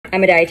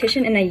I'm a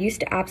dietitian and I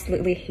used to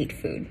absolutely hate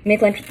food.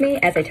 Make lunch with me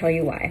as I tell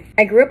you why.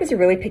 I grew up as a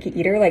really picky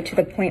eater, like to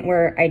the point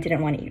where I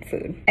didn't want to eat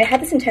food. I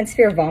had this intense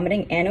fear of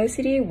vomiting and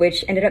OCD,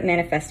 which ended up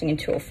manifesting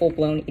into a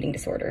full-blown eating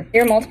disorder.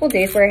 There were multiple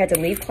days where I had to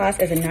leave class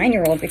as a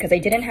 9-year-old because I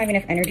didn't have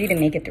enough energy to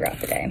make it throughout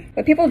the day.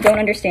 What people don't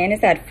understand is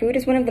that food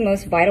is one of the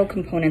most vital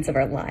components of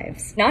our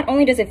lives. Not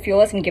only does it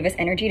fuel us and give us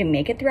energy to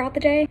make it throughout the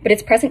day, but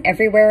it's present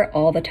everywhere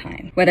all the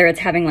time. Whether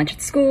it's having lunch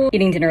at school,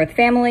 eating dinner with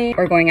family,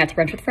 or going out to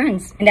brunch with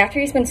friends. And after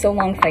you spend so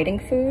long fighting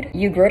food,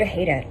 you grow to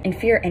hate it and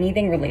fear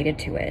anything related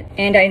to it.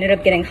 And I ended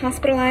up getting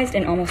hospitalized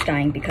and almost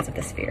dying because of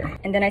this fear.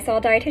 And then I saw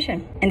a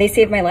dietitian, and they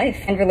saved my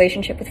life and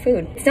relationship with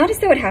food. It's not as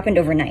though it happened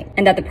overnight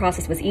and that the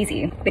process was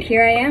easy, but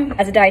here I am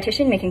as a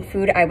dietitian making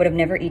food I would have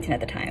never eaten at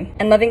the time,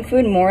 and loving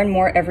food more and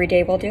more every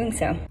day while doing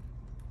so.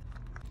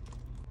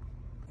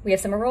 We have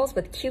summer rolls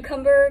with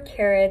cucumber,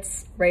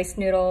 carrots, rice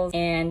noodles,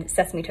 and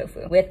sesame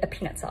tofu with a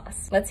peanut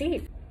sauce. Let's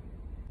eat.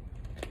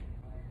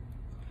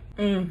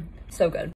 So good.